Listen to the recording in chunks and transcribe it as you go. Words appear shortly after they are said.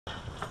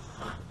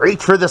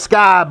Reach for the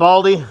sky,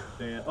 Baldy.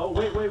 Stand. Oh,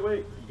 wait.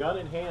 You got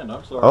it in hand.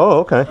 I'm sorry. Oh,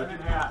 okay. Got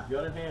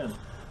it in hand.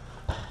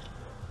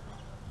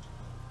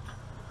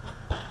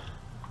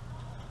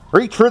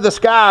 Reach for the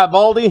sky,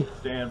 Baldy.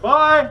 Stand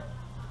by.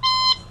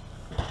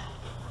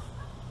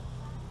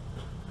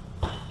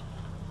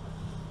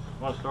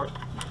 Want to start?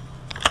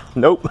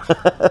 Nope.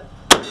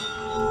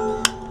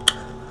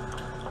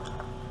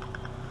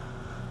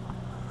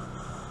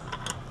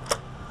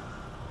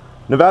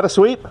 Nevada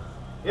sweep?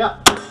 Yeah.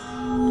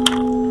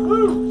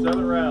 Woo!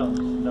 7 rounds.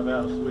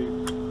 Nevada sweep.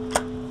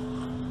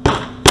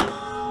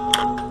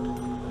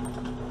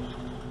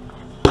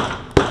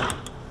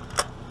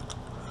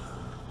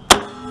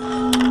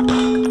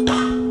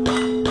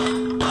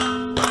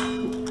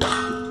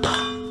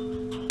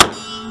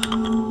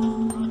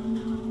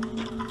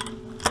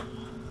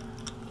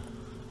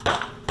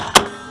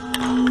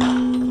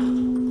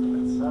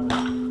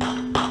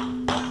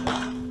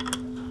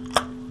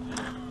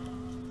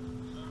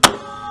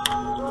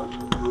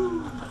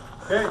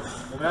 Okay,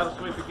 Nevada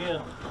sweep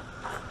again.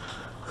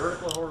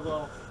 Vertical and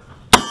horizontal.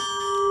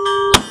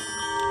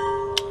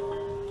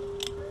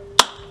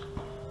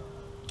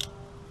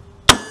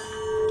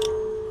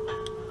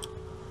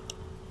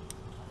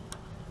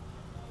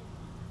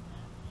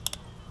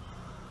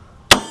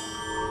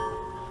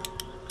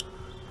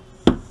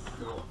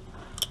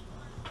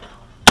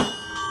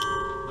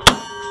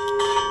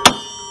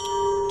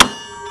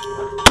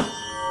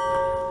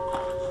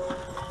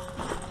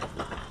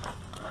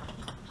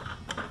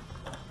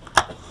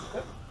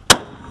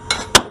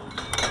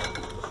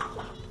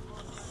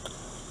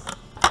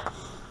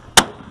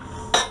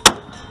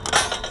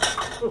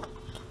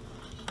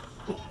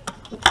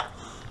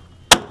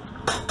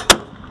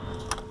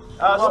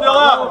 Still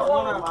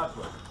up.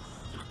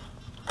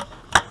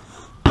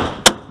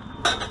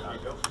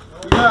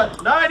 We got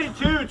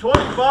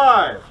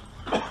 92-25.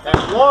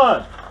 That's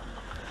 1.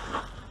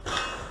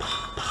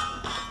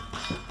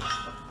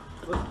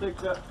 Let's take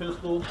that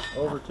pistol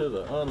over to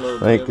the unload.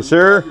 Thank you,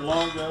 sir. Your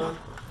long gun.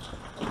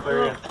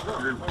 Clear in.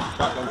 Your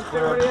shotgun's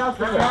clear. Everybody else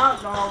is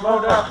out.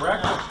 Load up.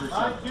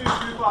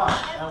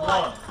 92-25 and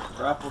 1.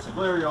 Rifle's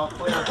clear, y'all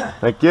clear.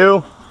 Thank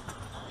you.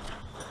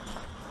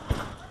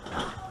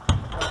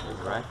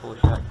 Rifle,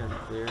 shotgun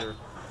clear.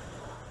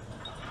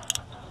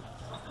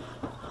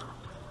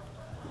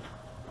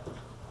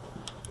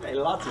 Hey,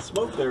 lots of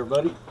smoke there,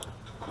 buddy.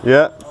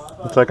 Yeah,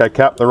 looks like I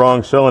capped the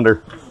wrong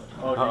cylinder.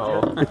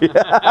 Oh,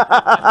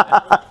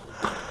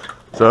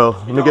 So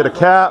let me get a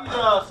cap.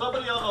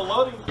 Somebody on the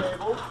loading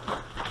table.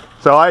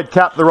 So I had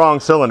capped the wrong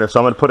cylinder, so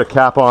I'm going to put a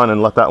cap on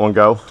and let that one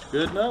go.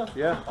 Good enough,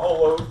 yeah. I'll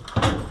load.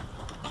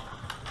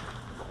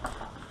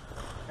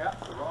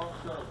 Cap the wrong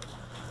cylinder.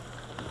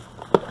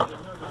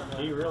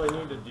 Do you really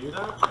need to do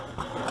that?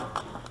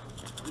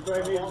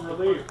 Anybody needs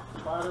relief?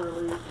 Spider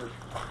relief or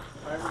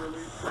tiger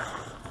relief?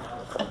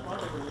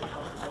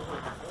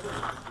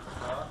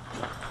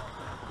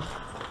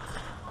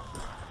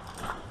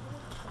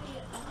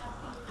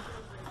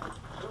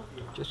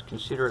 Just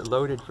consider it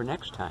loaded for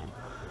next time.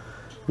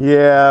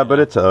 Yeah, but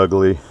it's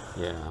ugly.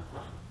 Yeah.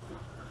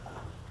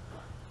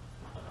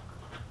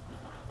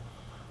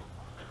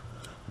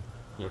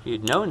 If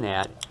you'd known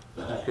that,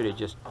 you could have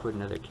just put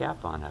another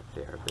cap on up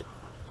there, but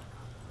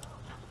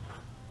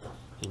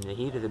in the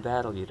heat of the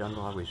battle, you don't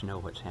always know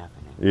what's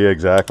happening. Yeah,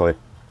 exactly.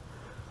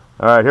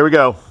 All right, here we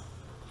go.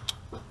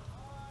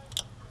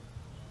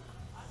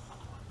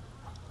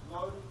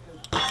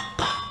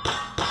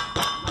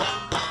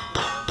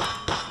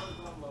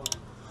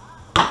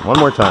 One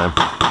more time.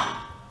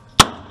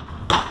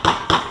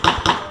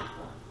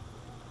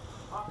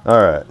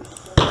 All right.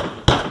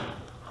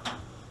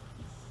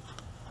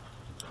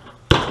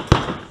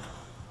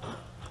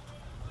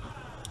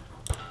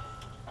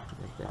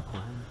 Take that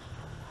one.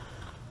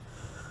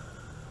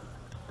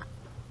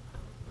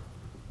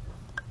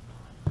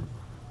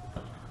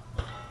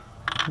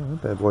 Oh,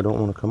 that bad boy don't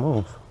want to come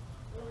off.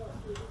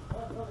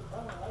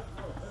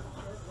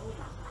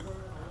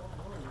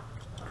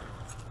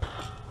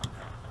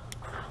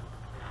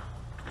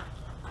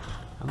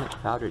 How much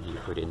powder do you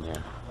put in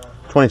there?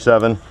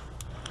 27.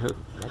 Oh,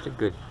 that's a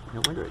good,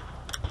 no wonder it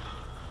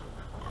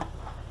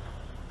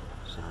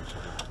sounds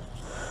like.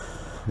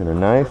 And a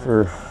knife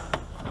or...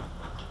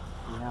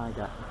 Now I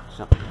got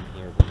something in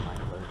here that might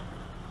work.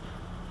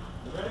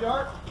 Ready,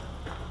 Art?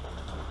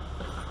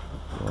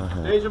 Go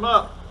ahead. Stage him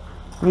up.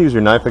 Use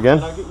your knife again.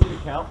 Can I get you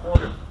to count for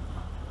him?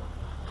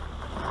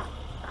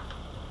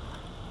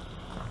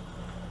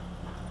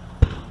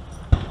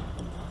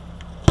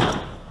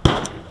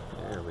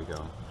 There we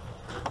go.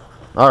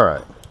 All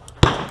right.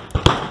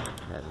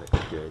 That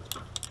looks good.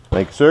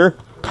 Thank you, sir.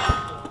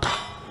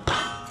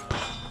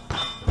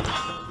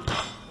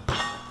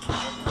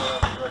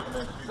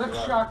 Six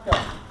shotgun.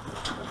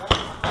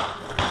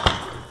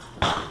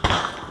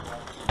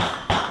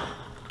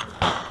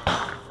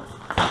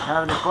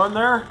 Having any fun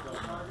there?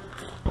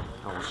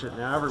 Oh shit,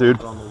 now Dude.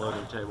 everyone's on the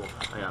loading table.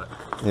 I got it.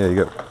 Yeah, you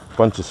got a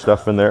bunch of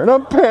stuff in there. And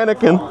I'm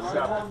panicking.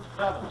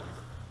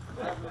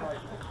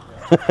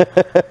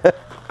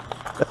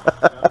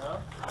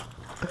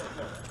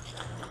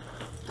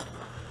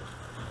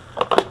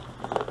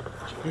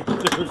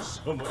 There's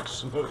so much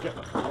smoke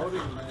out.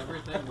 Loading and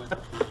everything went.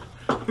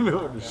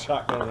 With the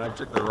shotgun, and I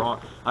took the wrong.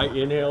 I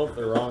inhaled at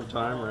the wrong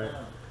time,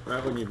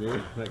 right when you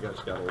knew. That guy's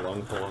got a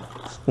lung full.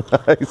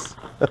 Nice.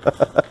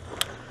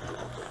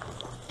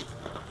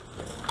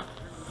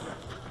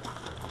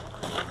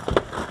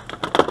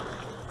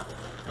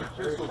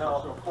 This was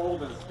so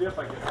cold and stiff,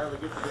 I could hardly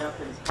get the damn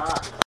thing hot.